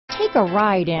Take a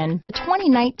ride in the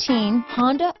 2019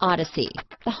 Honda Odyssey.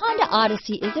 The Honda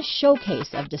Odyssey is a showcase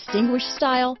of distinguished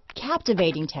style,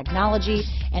 captivating technology,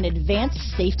 and advanced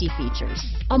safety features.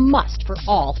 A must for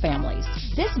all families.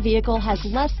 This vehicle has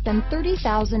less than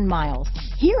 30,000 miles.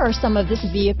 Here are some of this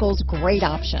vehicle's great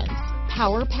options: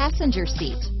 power passenger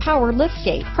seat, power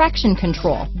liftgate, traction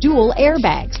control, dual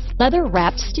airbags,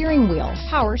 leather-wrapped steering wheel,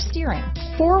 power steering,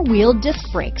 four-wheel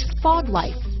disc brakes, fog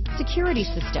lights, security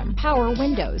system, power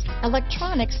windows,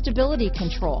 electronic stability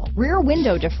control, rear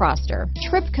window defroster,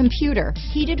 trip computer,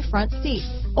 heated front seats,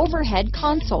 overhead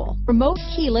console, remote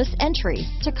keyless entry,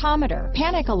 tachometer,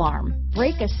 panic alarm,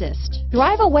 brake assist.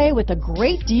 Drive away with a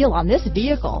great deal on this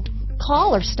vehicle.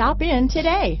 Call or stop in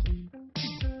today.